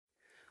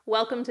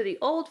Welcome to the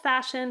Old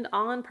Fashioned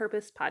On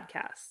Purpose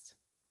podcast.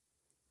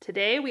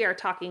 Today we are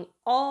talking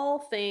all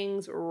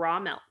things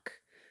raw milk.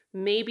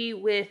 Maybe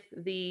with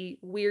the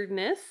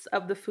weirdness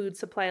of the food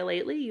supply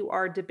lately, you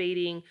are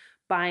debating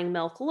buying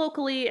milk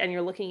locally and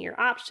you're looking at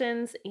your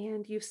options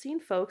and you've seen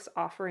folks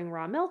offering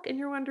raw milk and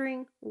you're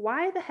wondering,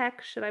 why the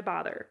heck should I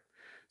bother?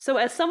 So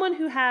as someone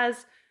who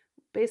has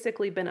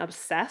basically been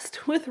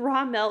obsessed with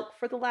raw milk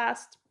for the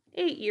last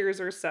 8 years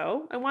or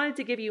so, I wanted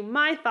to give you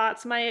my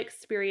thoughts, my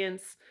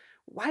experience,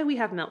 why we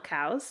have milk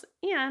cows,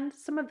 and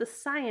some of the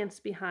science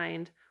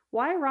behind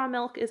why raw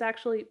milk is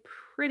actually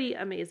pretty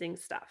amazing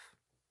stuff.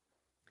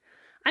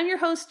 I'm your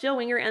host, Jill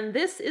Winger, and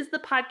this is the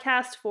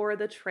podcast for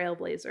the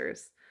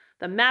trailblazers,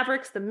 the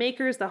mavericks, the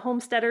makers, the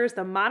homesteaders,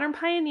 the modern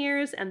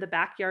pioneers, and the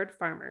backyard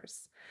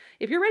farmers.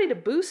 If you're ready to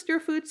boost your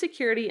food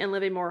security and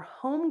live a more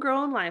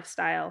homegrown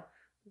lifestyle,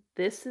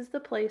 this is the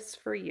place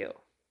for you.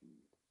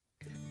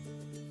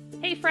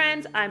 Hey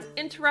friends, I'm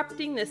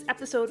interrupting this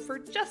episode for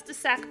just a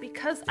sec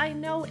because I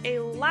know a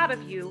lot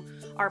of you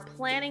are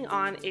planning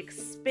on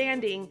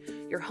expanding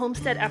your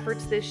homestead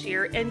efforts this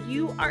year and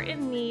you are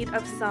in need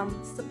of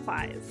some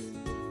supplies.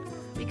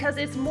 Because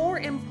it's more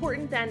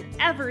important than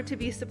ever to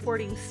be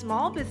supporting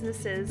small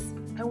businesses,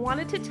 I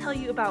wanted to tell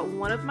you about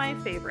one of my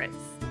favorites,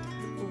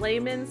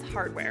 Lehman's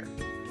Hardware.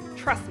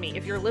 Trust me,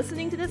 if you're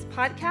listening to this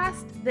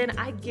podcast, then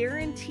I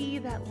guarantee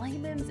that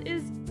Lehman's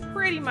is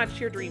pretty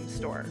much your dream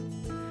store.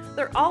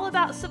 They're all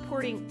about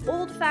supporting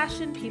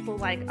old-fashioned people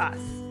like us,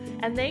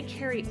 and they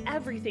carry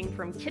everything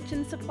from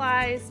kitchen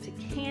supplies to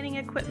canning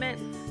equipment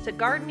to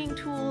gardening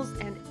tools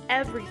and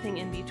everything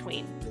in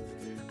between.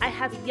 I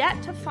have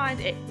yet to find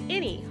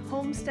any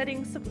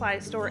homesteading supply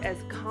store as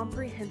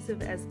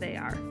comprehensive as they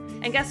are.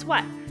 And guess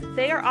what?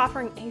 They are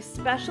offering a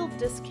special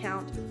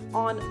discount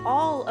on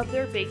all of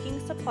their baking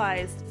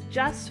supplies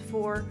just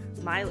for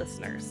my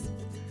listeners.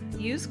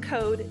 Use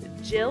code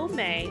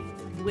JILLMAY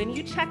when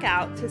you check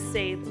out to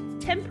save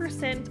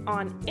 10%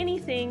 on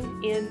anything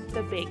in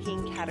the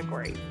baking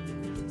category.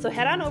 So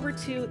head on over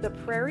to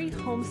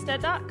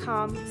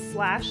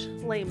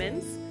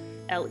theprairiehomestead.com/Lehmans,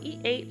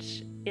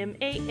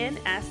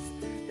 LEHMANS,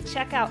 to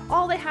check out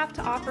all they have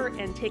to offer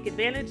and take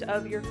advantage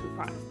of your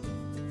coupon.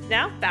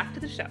 Now back to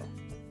the show.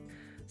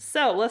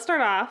 So let's start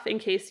off, in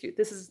case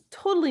this is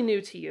totally new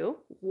to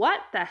you.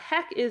 What the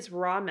heck is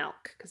raw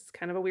milk? Because it's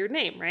kind of a weird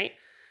name, right?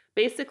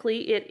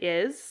 Basically, it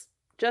is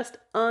just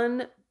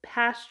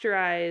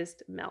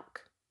unpasteurized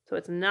milk. So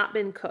it's not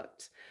been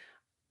cooked.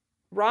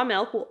 Raw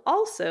milk will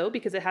also,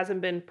 because it hasn't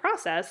been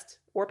processed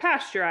or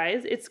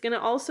pasteurized, it's going to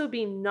also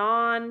be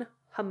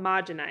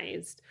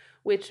non-homogenized,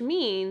 which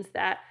means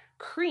that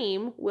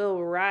cream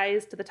will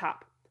rise to the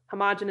top.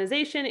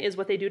 Homogenization is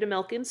what they do to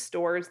milk in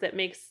stores that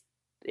makes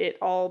it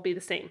all be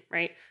the same,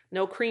 right?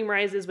 No cream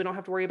rises. We don't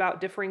have to worry about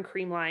differing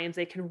cream lines.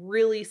 They can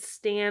really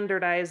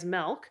standardize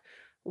milk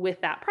with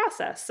that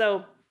process.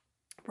 So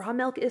raw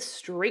milk is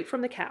straight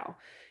from the cow.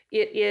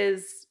 It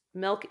is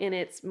milk in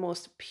its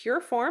most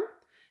pure form.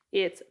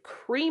 It's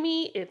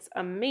creamy. It's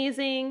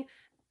amazing.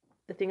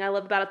 The thing I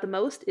love about it the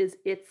most is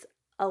it's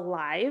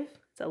alive.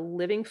 It's a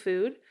living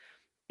food.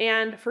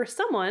 And for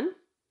someone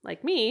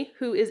like me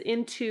who is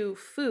into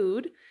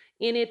food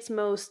in its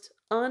most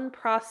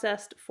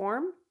unprocessed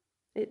form,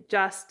 it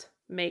just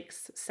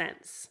makes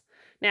sense.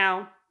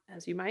 Now,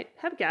 as you might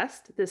have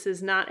guessed, this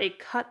is not a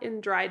cut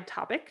and dried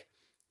topic.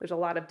 There's a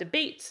lot of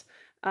debate.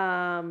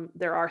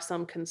 There are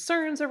some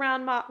concerns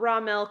around raw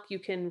milk. You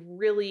can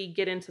really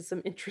get into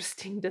some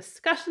interesting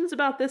discussions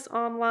about this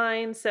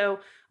online. So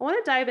I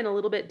want to dive in a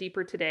little bit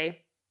deeper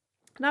today.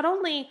 Not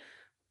only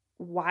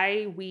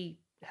why we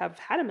have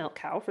had a milk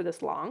cow for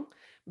this long,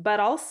 but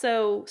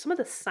also some of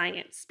the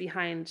science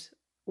behind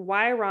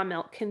why raw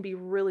milk can be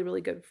really,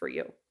 really good for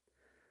you.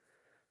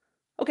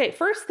 Okay,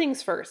 first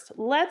things first,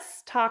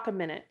 let's talk a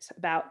minute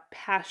about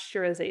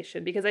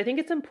pasteurization because I think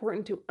it's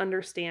important to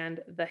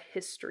understand the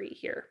history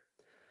here.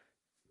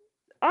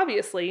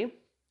 Obviously,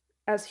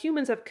 as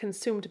humans have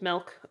consumed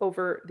milk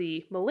over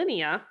the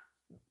millennia,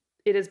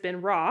 it has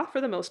been raw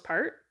for the most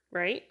part,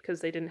 right?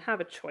 Because they didn't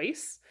have a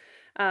choice.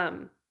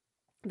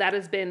 That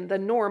has been the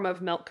norm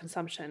of milk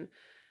consumption.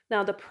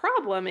 Now, the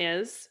problem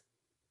is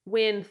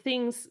when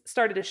things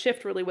started to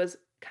shift really was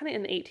kind of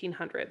in the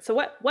 1800s. So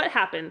what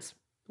happens?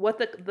 What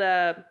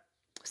the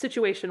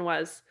situation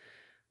was,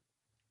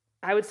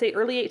 I would say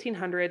early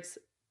 1800s,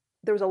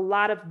 there was a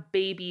lot of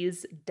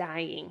babies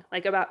dying.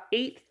 Like about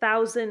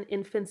 8,000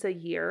 infants a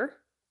year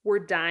were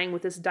dying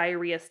with this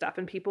diarrhea stuff,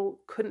 and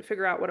people couldn't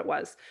figure out what it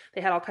was.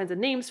 They had all kinds of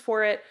names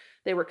for it.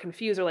 They were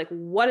confused. They're like,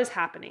 what is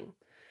happening?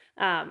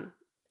 And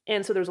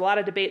so there's a lot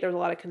of debate. There's a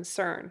lot of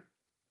concern.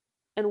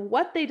 And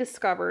what they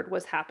discovered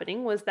was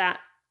happening was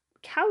that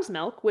cow's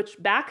milk,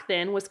 which back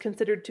then was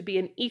considered to be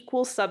an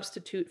equal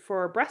substitute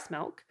for breast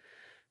milk,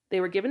 they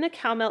were given the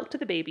cow milk to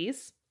the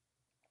babies,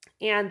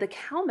 and the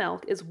cow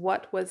milk is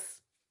what was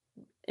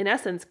in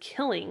essence,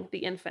 killing the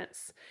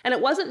infants. And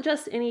it wasn't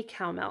just any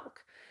cow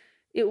milk.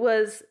 It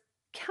was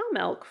cow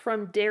milk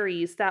from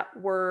dairies that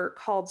were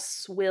called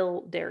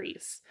swill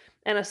dairies.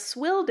 And a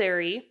swill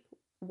dairy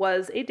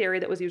was a dairy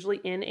that was usually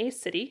in a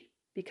city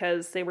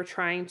because they were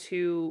trying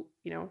to,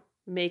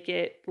 make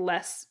it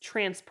less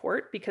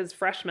transport, because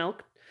fresh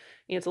milk,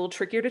 it's a little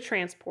trickier to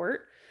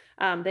transport.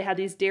 They had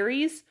these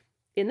dairies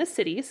in the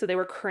city, so they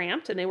were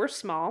cramped and they were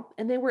small,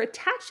 and they were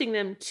attaching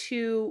them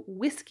to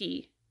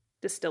whiskey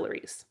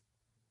distilleries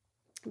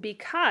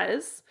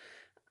because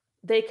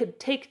they could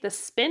take the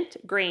spent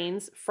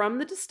grains from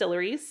the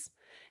distilleries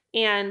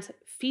and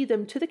feed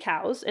them to the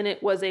cows, and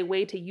it was a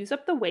way to use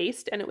up the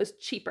waste, and it was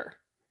cheaper,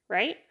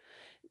 right?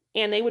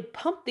 And they would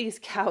pump these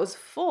cows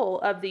full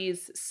of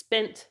these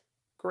spent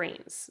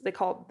grains. That's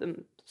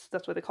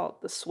what they call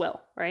it, the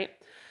swill, right?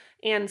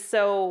 And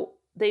so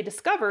they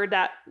discovered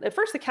that at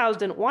first the cows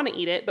didn't want to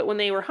eat it, but when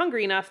they were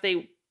hungry enough,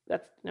 they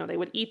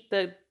would eat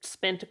the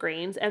spent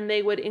grains and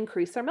they would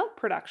increase their milk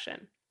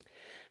production.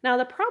 Now,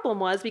 the problem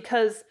was,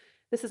 because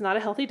this is not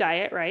a healthy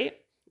diet, right?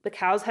 The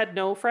cows had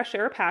no fresh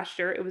air or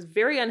pasture. It was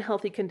very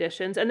unhealthy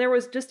conditions. And there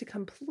was just a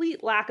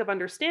complete lack of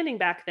understanding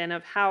back then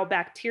of how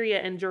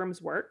bacteria and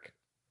germs work.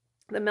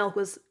 The milk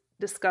was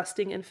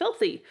disgusting and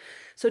filthy.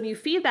 So when you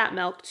feed that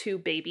milk to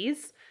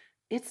babies,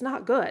 it's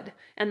not good.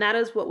 And that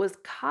is what was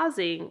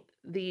causing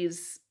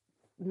these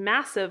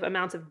massive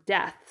amounts of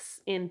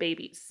deaths in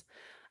babies.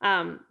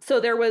 So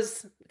there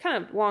was,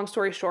 kind of long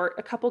story short,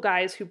 a couple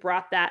guys who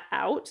brought that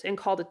out and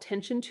called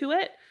attention to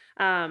it.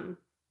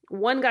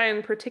 One guy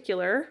in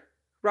particular,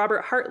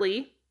 Robert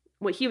Hartley,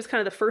 he was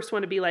kind of the first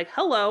one to be like,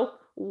 hello,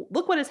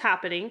 look what is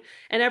happening.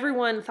 And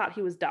everyone thought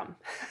he was dumb.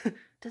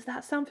 Does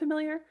that sound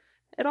familiar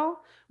at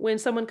all? When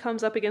someone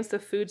comes up against the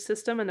food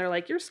system and they're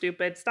like, you're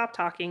stupid, stop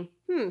talking.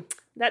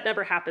 That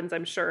never happens,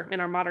 I'm sure, in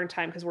our modern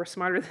time, because we're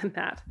smarter than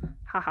that.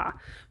 Haha.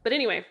 But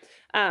anyway,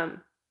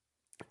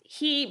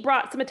 he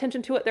brought some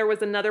attention to it. There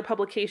was another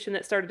publication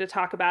that started to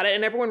talk about it,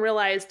 and everyone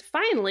realized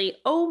finally,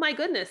 oh my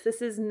goodness,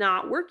 this is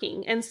not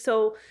working. And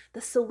so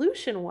the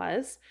solution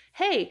was,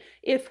 hey,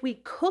 if we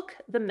cook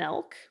the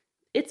milk,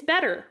 it's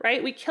better,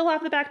 right? We kill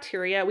off the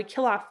bacteria, we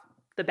kill off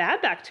the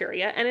bad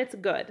bacteria, and it's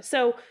good.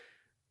 So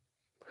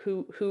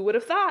who would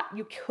have thought?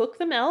 You cook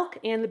the milk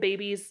and the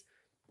babies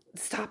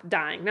stop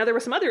dying. Now, there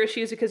were some other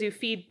issues because you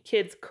feed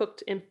kids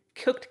cooked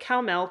cow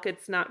milk.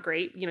 It's not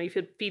great. You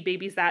feed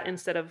babies that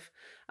instead of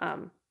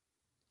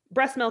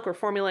breast milk or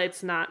formula.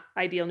 It's not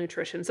ideal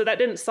nutrition. So that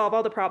didn't solve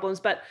all the problems,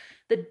 but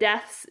the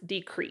deaths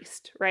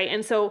decreased, right?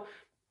 And so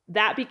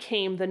that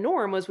became the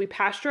norm, was we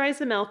pasteurize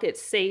the milk,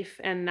 it's safe,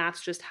 and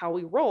that's just how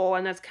we roll.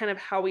 And that's kind of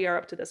how we are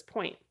up to this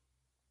point.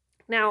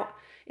 Now,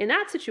 in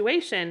that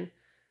situation,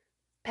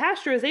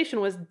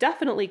 pasteurization was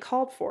definitely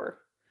called for.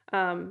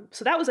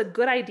 So that was a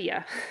good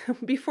idea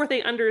before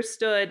they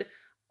understood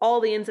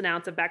all the ins and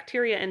outs of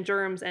bacteria and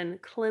germs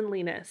and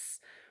cleanliness.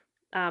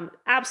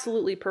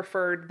 Absolutely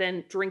preferred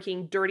than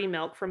drinking dirty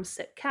milk from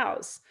sick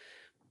cows.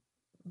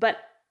 But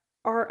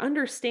our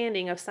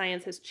understanding of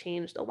science has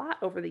changed a lot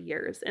over the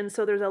years. And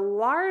so there's a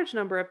large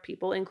number of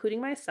people,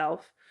 including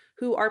myself,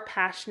 who are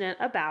passionate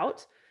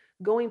about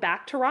going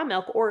back to raw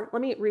milk, or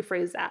let me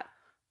rephrase that.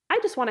 I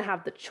just want to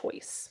have the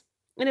choice.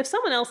 And if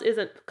someone else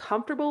isn't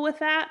comfortable with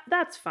that,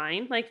 that's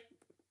fine.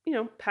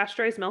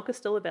 Pasteurized milk is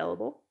still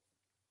available.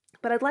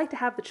 But I'd like to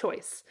have the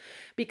choice,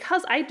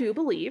 because I do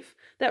believe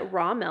that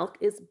raw milk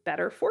is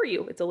better for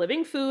you. It's a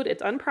living food.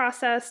 It's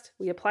unprocessed.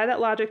 We apply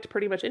that logic to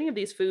pretty much any of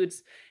these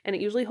foods, and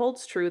it usually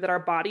holds true that our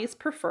bodies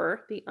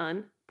prefer the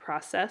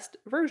unprocessed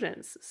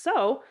versions.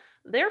 So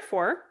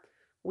therefore,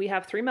 we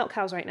have 3 milk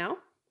cows right now.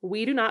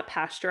 We do not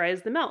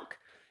pasteurize the milk.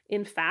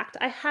 In fact,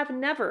 I have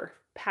never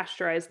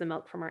pasteurized the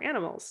milk from our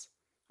animals.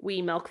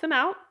 We milk them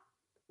out.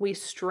 We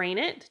strain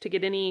it to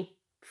get any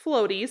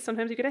floaties.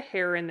 Sometimes you get a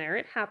hair in there.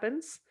 It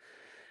happens.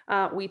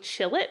 We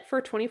chill it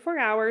for 24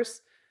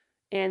 hours,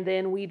 and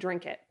then we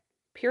drink it.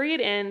 Period,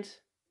 end.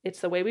 It's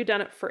the way we've done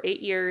it for 8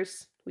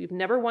 years. We've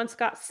never once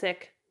got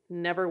sick,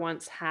 never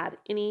once had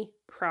any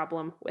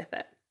problem with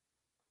it.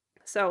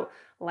 So,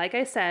 like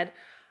I said,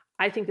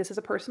 I think this is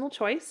a personal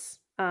choice.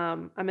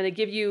 I'm going to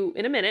give you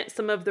in a minute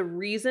some of the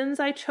reasons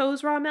I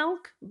chose raw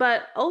milk,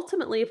 but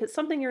ultimately, if it's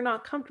something you're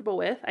not comfortable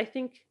with, I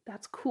think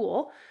that's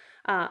cool.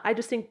 I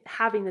just think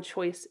having the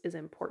choice is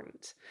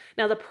important.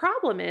 Now, the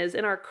problem is,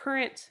 in our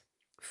current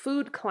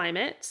food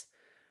climate,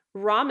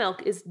 raw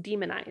milk is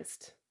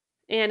demonized.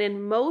 And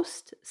in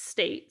most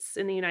states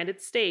in the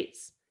United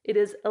States, it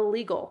is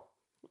illegal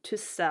to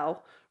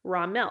sell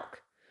raw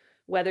milk.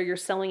 Whether you're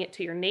selling it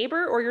to your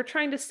neighbor or you're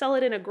trying to sell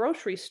it in a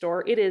grocery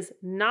store, it is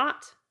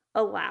not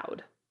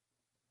allowed.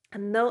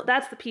 And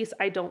that's the piece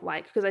I don't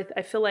like, because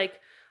I feel like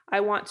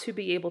I want to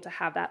be able to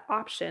have that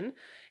option.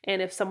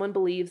 And if someone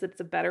believes it's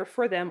better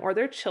for them or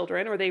their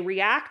children, or they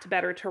react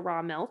better to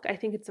raw milk, I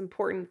think it's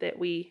important that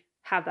we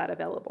have that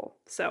available.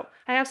 So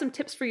I have some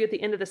tips for you at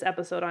the end of this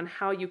episode on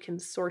how you can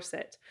source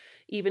it,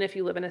 even if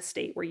you live in a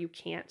state where you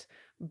can't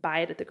buy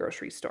it at the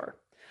grocery store.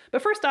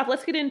 But first off,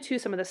 let's get into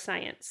some of the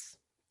science.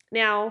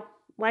 Now,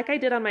 like I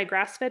did on my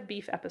grass-fed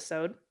beef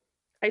episode,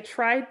 I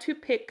tried to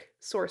pick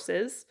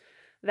sources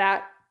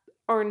that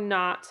are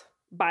not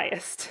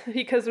biased,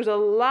 because there's a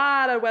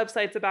lot of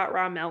websites about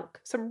raw milk,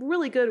 some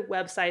really good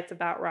websites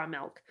about raw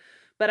milk.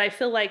 But I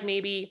feel like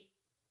maybe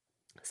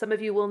Some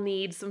of you will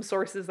need some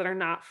sources that are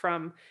not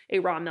from a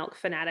raw milk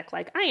fanatic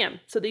like I am.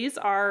 So these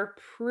are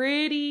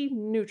pretty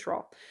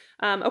neutral.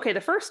 Okay,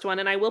 the first one,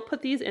 and I will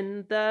put these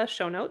in the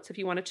show notes if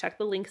you want to check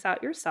the links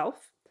out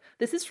yourself.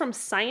 This is from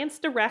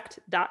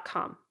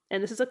ScienceDirect.com,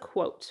 and this is a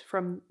quote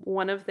from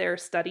one of their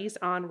studies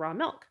on raw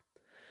milk.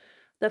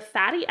 The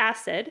fatty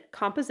acid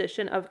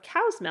composition of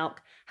cow's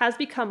milk has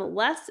become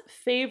less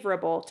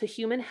favorable to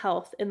human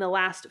health in the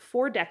last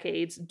 4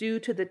 decades due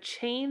to the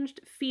changed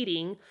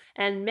feeding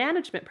and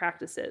management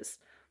practices,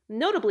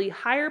 notably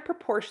higher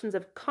proportions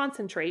of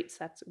concentrates,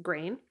 that's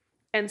grain,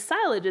 and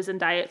silages in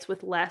diets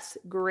with less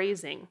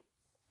grazing.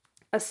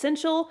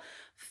 Essential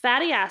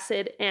fatty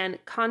acid and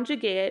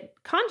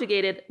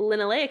conjugated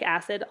linoleic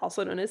acid,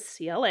 also known as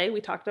CLA, we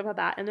talked about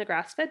that in the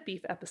grass-fed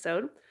beef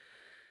episode,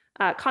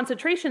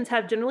 concentrations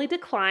have generally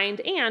declined,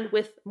 and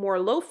with more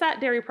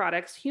low-fat dairy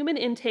products, human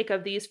intake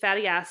of these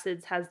fatty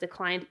acids has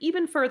declined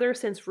even further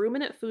since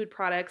ruminant food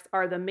products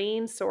are the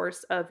main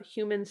source of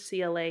human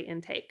CLA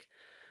intake.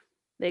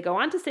 They go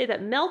on to say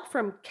that milk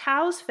from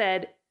cows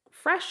fed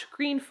fresh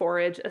green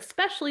forage,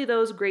 especially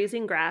those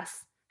grazing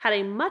grass, had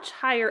a much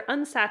higher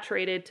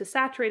unsaturated to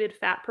saturated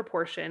fat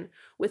proportion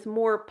with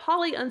more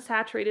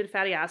polyunsaturated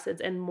fatty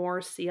acids and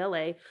more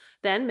CLA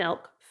than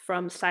milk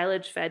from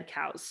silage-fed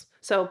cows.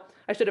 So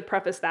I should have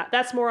prefaced that.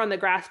 That's more on the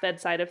grass-fed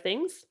side of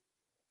things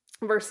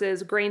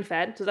versus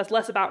grain-fed. So that's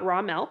less about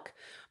raw milk.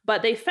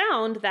 But they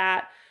found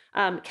that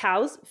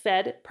cows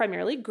fed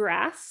primarily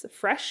grass,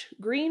 fresh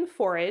green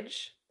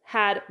forage,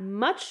 had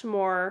much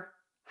more,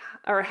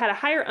 or had a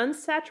higher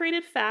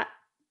unsaturated fat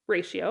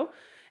ratio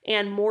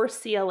and more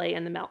CLA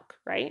in the milk,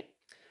 right?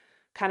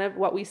 Kind of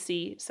what we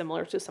see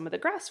similar to some of the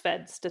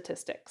grass-fed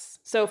statistics.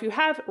 So if you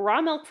have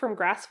raw milk from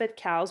grass-fed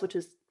cows, which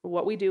is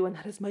what we do, and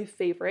that is my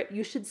favorite,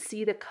 you should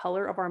see the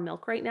color of our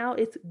milk right now.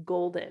 It's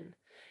golden.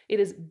 It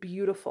is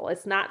beautiful.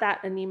 It's not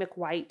that anemic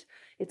white.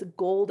 It's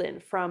golden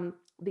from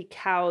the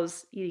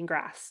cows eating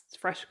grass. It's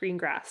fresh green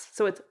grass.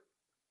 So it's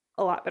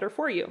a lot better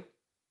for you.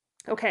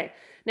 Okay,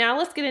 now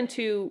let's get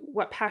into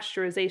what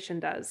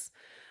pasteurization does.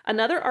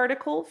 Another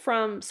article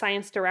from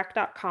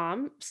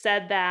ScienceDirect.com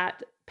said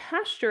that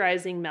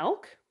pasteurizing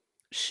milk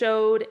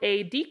showed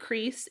a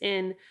decrease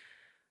in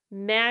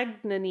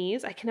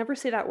manganese. I can never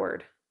say that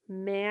word.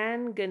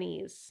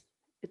 Manganese.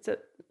 It's a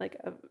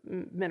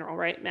mineral,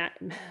 right?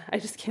 I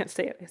just can't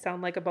say it. I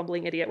sound like a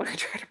bumbling idiot when I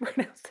try to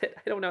pronounce it.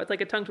 I don't know. It's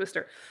like a tongue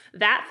twister.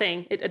 That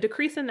thing, a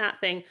decrease in that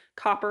thing,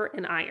 copper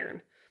and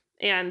iron.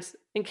 And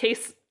in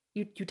case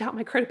you doubt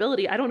my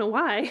credibility, I don't know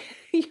why,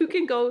 you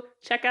can go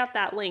check out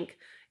that link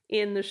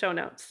in the show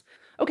notes.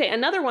 Okay,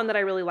 another one that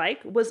I really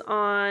like was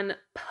on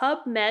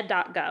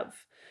pubmed.gov.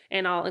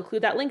 And I'll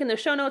include that link in the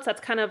show notes.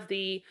 That's kind of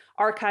the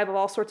archive of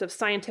all sorts of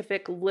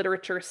scientific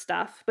literature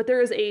stuff. But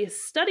there is a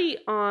study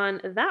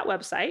on that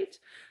website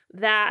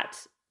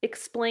that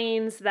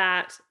explains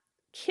that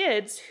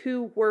kids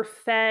who were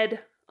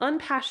fed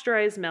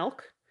unpasteurized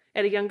milk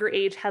at a younger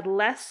age had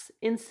less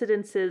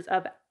incidences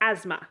of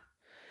asthma.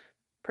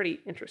 Pretty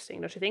interesting,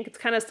 don't you think? It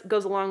kind of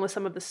goes along with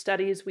some of the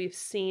studies we've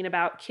seen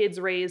about kids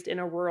raised in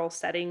a rural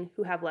setting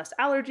who have less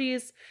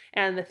allergies.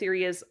 And the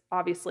theory is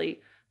obviously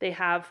they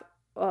have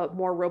a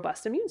more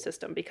robust immune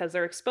system because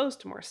they're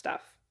exposed to more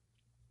stuff.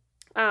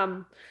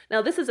 Now,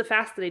 this is a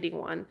fascinating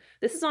one.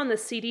 This is on the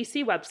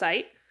CDC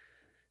website,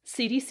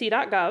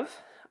 cdc.gov.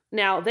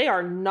 Now, they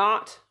are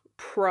not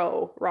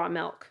pro raw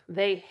milk.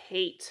 They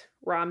hate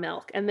raw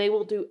milk, and they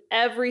will do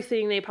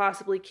everything they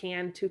possibly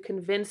can to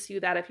convince you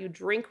that if you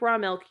drink raw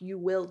milk, you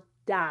will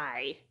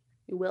die.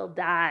 You will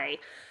die.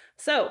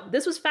 So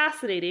this was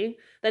fascinating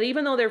that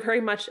even though they're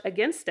very much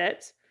against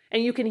it,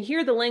 and you can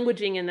hear the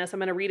languaging in this, I'm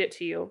going to read it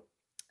to you.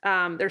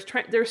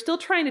 They're still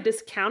trying to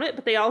discount it,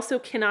 but they also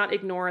cannot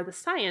ignore the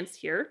science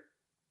here.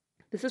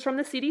 This is from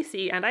the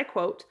CDC, and I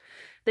quote,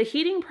 "The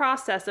heating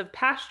process of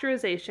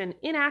pasteurization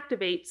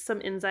inactivates some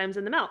enzymes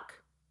in the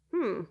milk."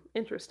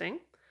 Interesting.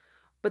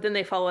 But then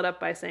they follow it up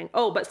by saying,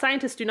 but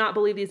scientists do not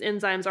believe these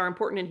enzymes are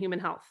important in human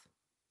health.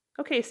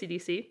 Okay,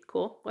 CDC,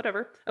 cool,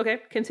 whatever.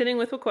 Okay, continuing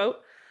with a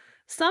quote.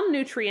 "Some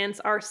nutrients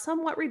are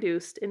somewhat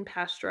reduced in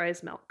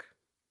pasteurized milk,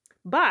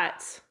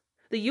 but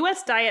the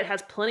U.S. diet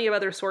has plenty of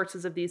other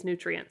sources of these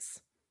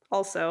nutrients.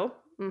 Also,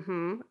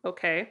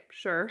 okay,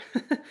 sure."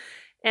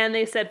 And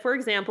they said, for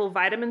example,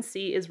 vitamin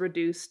C is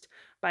reduced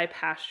by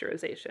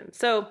pasteurization.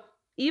 So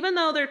even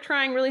though they're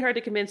trying really hard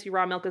to convince you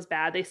raw milk is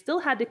bad, they still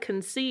had to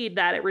concede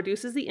that it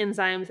reduces the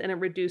enzymes and it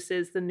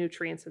reduces the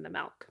nutrients in the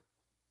milk.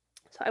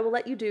 So I will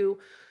let you do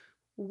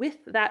with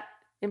that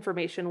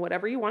information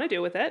whatever you want to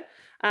do with it.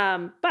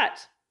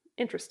 But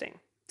interesting.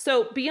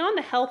 So beyond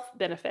the health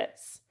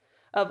benefits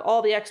of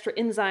all the extra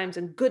enzymes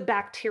and good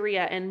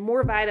bacteria and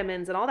more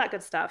vitamins and all that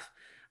good stuff,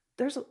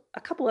 there's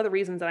a couple other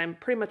reasons that I'm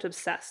pretty much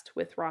obsessed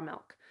with raw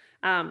milk.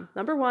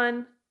 Number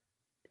one,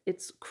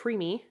 it's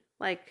creamy.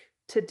 Like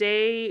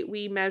today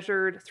we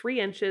measured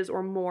 3 inches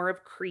or more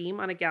of cream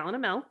on a gallon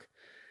of milk,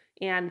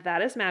 and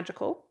that is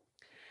magical.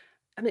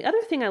 And the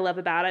other thing I love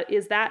about it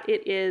is that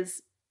it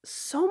is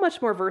so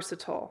much more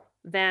versatile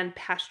than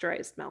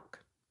pasteurized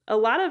milk. A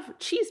lot of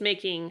cheese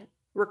making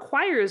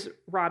requires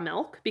raw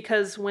milk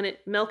because when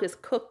milk is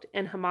cooked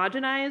and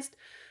homogenized,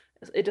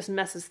 it just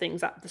messes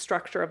things up, the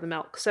structure of the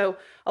milk. So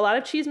a lot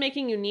of cheese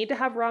making, you need to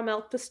have raw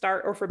milk to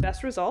start or for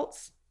best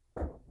results.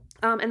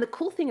 And the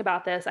cool thing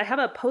about this, I have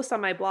a post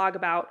on my blog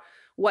about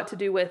what to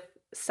do with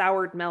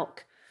soured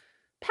milk.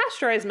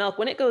 Pasteurized milk,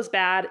 when it goes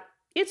bad,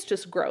 it's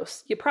just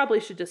gross. You probably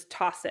should just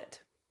toss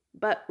it.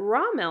 But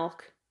raw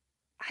milk,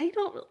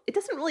 it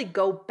doesn't really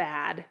go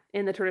bad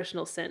in the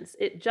traditional sense.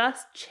 It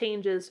just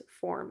changes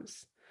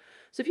forms.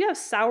 So if you have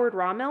soured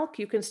raw milk,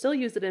 you can still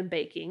use it in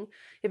baking.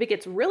 If it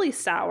gets really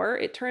sour,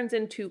 it turns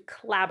into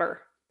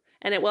clabber,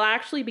 and it will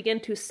actually begin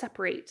to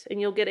separate,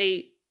 and you'll get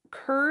a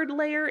curd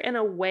layer and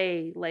a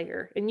whey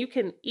layer. And you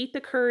can eat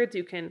the curds,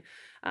 you can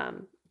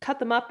cut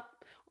them up,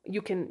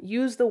 you can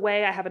use the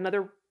whey. I have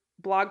another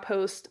blog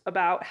post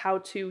about how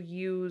to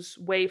use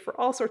whey for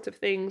all sorts of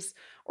things,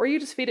 or you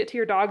just feed it to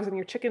your dogs and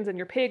your chickens and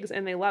your pigs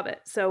and they love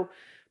it. So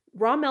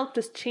raw milk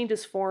just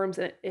changes forms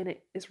and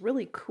it is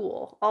really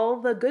cool.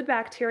 All the good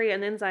bacteria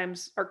and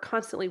enzymes are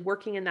constantly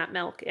working in that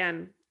milk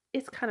and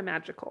it's kind of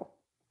magical.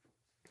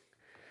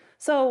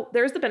 So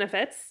there's the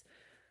benefits.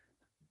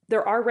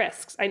 There are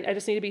risks. I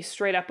just need to be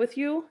straight up with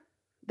you.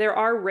 There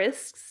are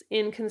risks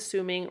in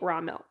consuming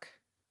raw milk.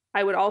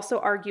 I would also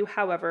argue,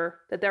 however,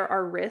 that there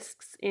are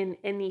risks in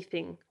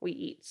anything we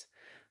eat.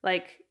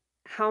 Like,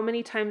 how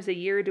many times a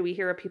year do we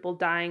hear of people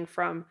dying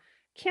from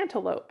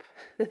cantaloupe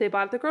that they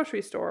bought at the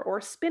grocery store,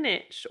 or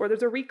spinach, or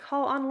there's a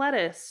recall on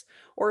lettuce,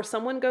 or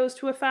someone goes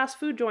to a fast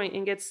food joint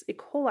and gets E.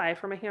 coli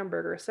from a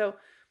hamburger? So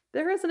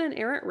there is an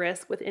inherent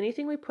risk with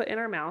anything we put in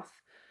our mouth.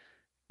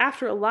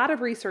 After a lot of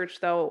research,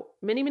 though,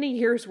 many, many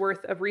years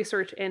worth of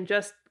research and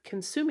just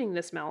consuming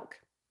this milk,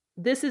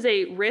 this is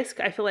a risk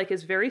I feel like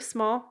is very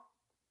small.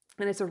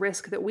 And it's a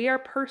risk that we are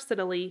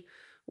personally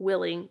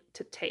willing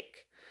to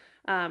take.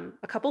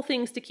 A couple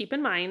things to keep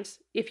in mind.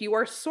 If you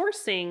are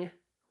sourcing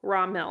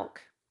raw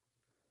milk,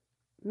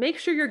 make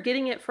sure you're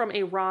getting it from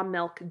a raw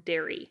milk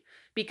dairy,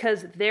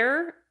 because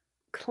their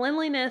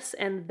cleanliness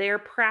and their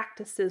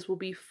practices will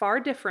be far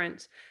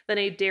different than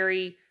a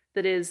dairy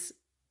that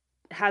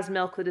has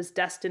milk that is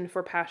destined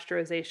for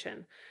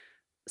pasteurization.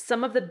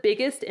 Some of the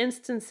biggest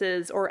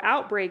instances or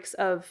outbreaks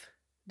of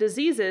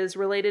diseases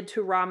related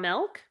to raw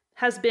milk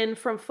has been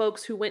from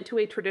folks who went to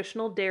a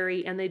traditional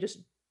dairy and they just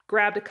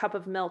grabbed a cup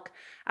of milk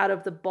out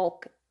of the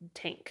bulk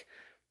tank.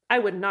 I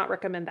would not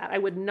recommend that. I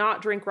would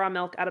not drink raw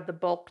milk out of the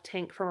bulk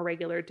tank from a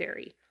regular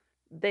dairy.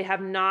 They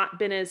have not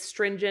been as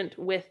stringent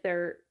with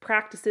their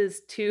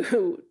practices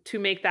to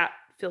make that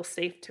feel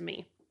safe to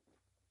me.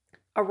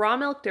 A raw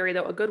milk dairy,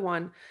 though, a good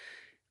one,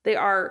 they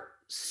are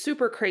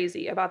super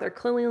crazy about their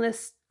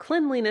cleanliness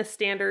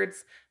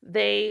standards.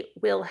 They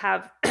will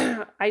have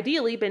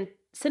ideally been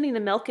sending the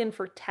milk in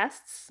for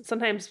tests.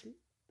 Sometimes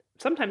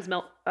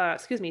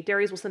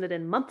dairies will send it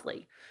in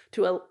monthly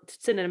to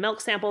send in a milk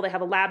sample. They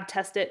have a lab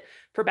test it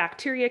for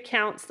bacteria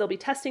counts. They'll be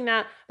testing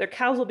that. Their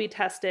cows will be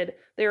tested.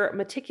 They're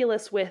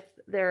meticulous with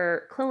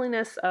their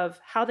cleanliness of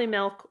how they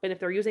milk, and if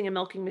they're using a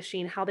milking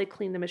machine, how they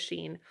clean the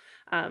machine.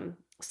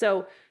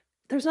 So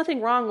there's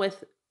nothing wrong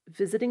with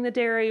visiting the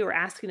dairy or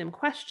asking them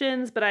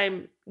questions, but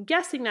I'm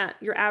guessing that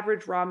your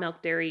average raw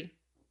milk dairy,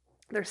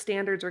 their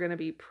standards are going to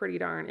be pretty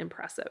darn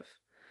impressive.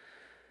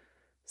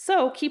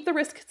 So keep the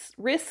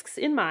risks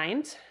in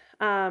mind.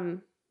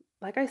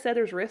 Like I said,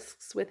 there's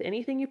risks with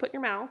anything you put in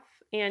your mouth,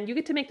 and you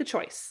get to make the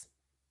choice.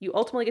 You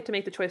ultimately get to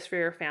make the choice for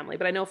your family.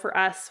 But I know for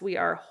us, we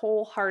are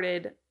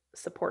wholehearted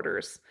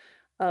supporters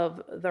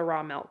of the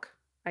raw milk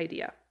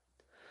idea.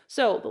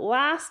 So the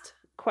last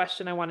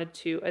question I wanted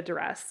to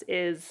address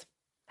is,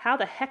 how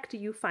the heck do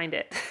you find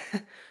it?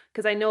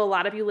 Because I know a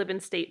lot of you live in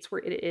states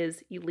where it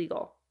is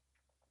illegal.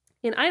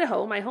 In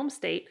Idaho, my home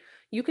state,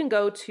 you can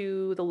go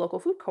to the local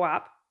food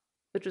co-op,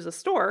 which is a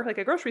store, like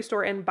a grocery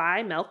store, and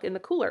buy milk in the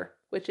cooler,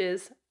 which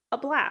is a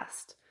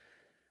blast.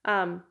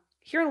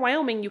 Here in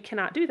Wyoming, you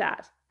cannot do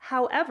that.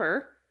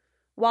 However,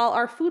 while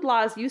our food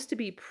laws used to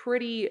be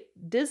pretty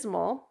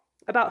dismal,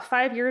 about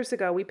 5 years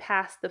ago, we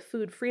passed the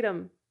Food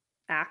Freedom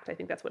Act. I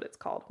think that's what it's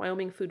called,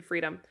 Wyoming Food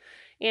Freedom.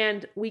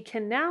 And we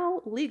can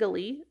now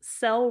legally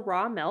sell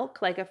raw milk,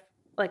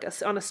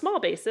 on a small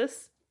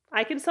basis.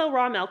 I can sell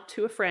raw milk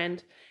to a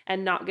friend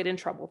and not get in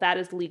trouble. That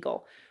is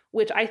legal,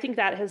 which I think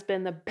that has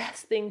been the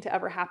best thing to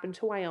ever happen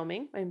to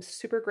Wyoming. I'm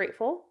super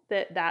grateful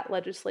that that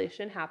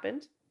legislation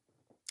happened,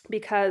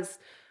 because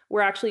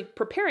we're actually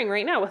preparing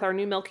right now with our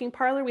new milking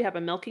parlor. We have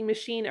a milking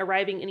machine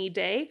arriving any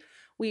day.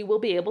 We will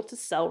be able to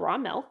sell raw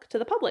milk to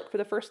the public for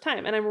the first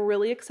time, and I'm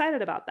really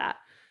excited about that.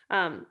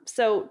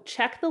 So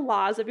check the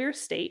laws of your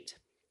state.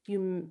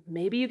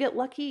 Maybe you get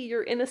lucky,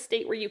 you're in a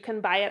state where you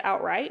can buy it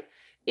outright.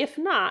 If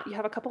not, you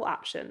have a couple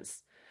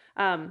options.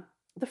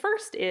 The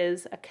first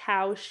is a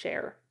cow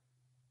share.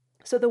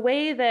 So the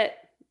way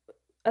that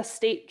a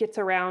state gets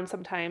around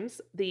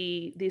sometimes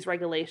these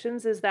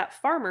regulations is that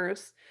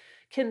farmers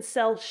can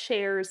sell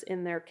shares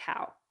in their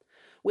cow,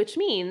 which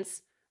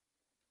means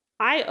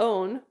I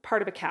own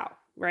part of a cow,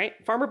 right?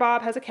 Farmer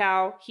Bob has a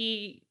cow.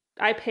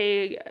 I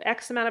pay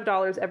X amount of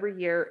dollars every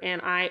year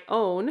and I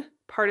own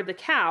part of the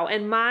cow,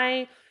 and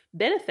my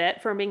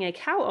benefit from being a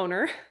cow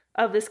owner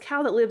of this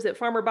cow that lives at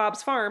Farmer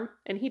Bob's farm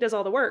and he does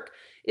all the work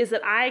is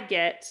that I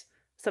get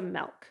some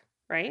milk,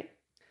 right?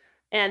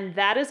 And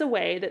that is a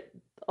way that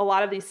a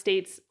lot of these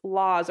states'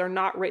 laws are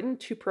not written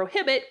to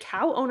prohibit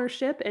cow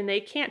ownership, and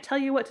they can't tell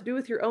you what to do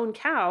with your own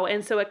cow.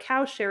 And so a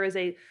cow share is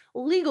a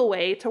legal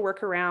way to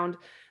work around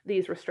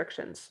these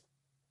restrictions.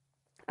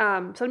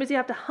 Sometimes you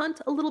have to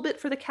hunt a little bit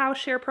for the cow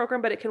share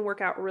program, but it can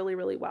work out really,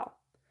 really well.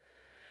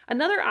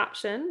 Another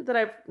option that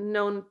I've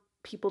known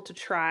people to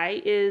try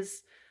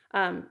is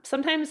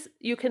sometimes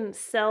you can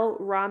sell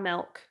raw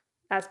milk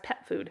as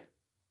pet food.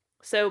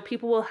 So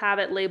people will have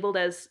it labeled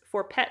as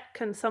for pet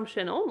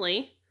consumption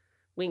only,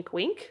 wink,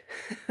 wink,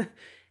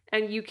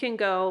 and you can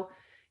go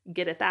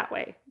get it that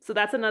way. So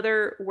that's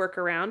another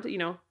workaround.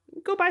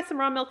 Go buy some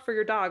raw milk for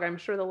your dog. I'm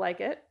sure they'll like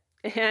it.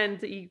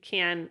 And you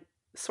can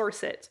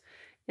source it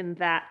in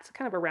that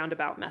kind of a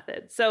roundabout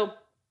method. So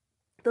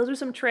those are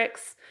some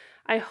tricks.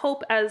 I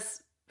hope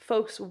as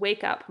folks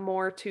wake up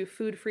more to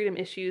food freedom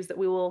issues that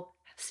we will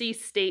see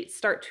states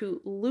start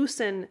to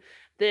loosen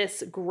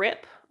this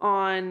grip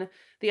on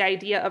the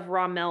idea of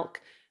raw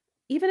milk,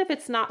 even if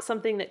it's not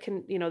something that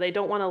can, they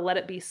don't want to let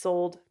it be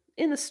sold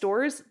in the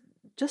stores,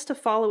 just to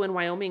follow in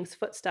Wyoming's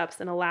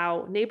footsteps and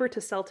allow neighbor to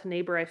sell to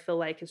neighbor, I feel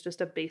like is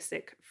just a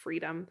basic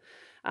freedom.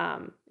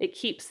 It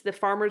keeps the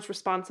farmers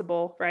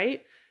responsible,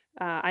 right?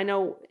 I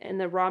know in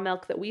the raw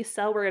milk that we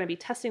sell, we're going to be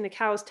testing the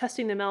cows,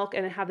 testing the milk,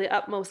 and have the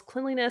utmost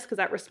cleanliness because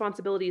that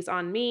responsibility is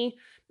on me.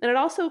 And it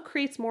also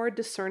creates more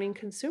discerning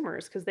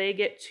consumers because they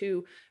get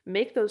to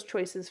make those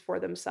choices for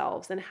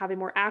themselves and have a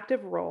more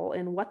active role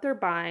in what they're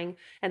buying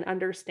and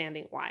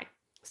understanding why.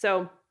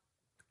 So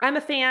I'm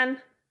a fan.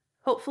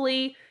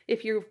 Hopefully,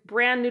 if you're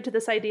brand new to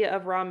this idea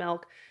of raw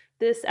milk,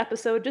 this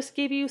episode just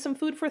gave you some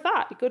food for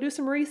thought. Go do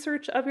some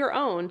research of your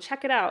own,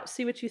 check it out,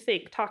 see what you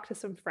think, talk to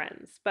some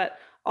friends. But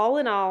all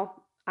in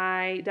all,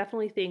 I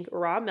definitely think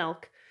raw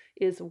milk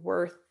is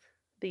worth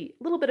the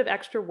little bit of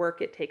extra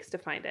work it takes to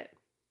find it.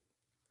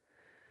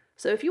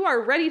 So if you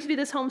are ready to do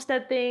this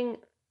homestead thing,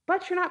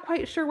 but you're not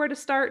quite sure where to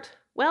start,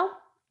 well,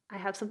 I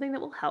have something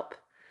that will help.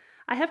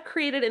 I have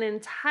created an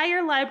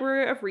entire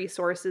library of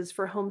resources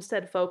for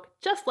homestead folk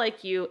just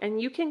like you,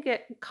 and you can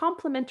get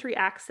complimentary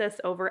access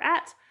over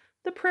at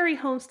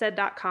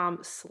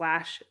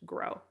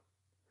theprairiehomestead.com/grow.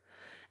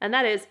 And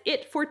that is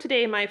it for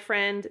today, my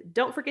friend.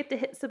 Don't forget to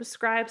hit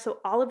subscribe so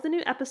all of the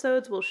new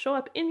episodes will show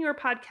up in your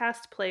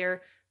podcast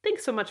player.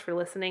 Thanks so much for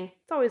listening.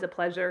 It's always a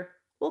pleasure.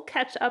 We'll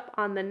catch up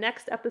on the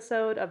next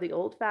episode of the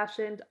Old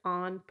Fashioned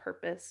On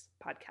Purpose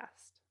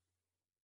podcast.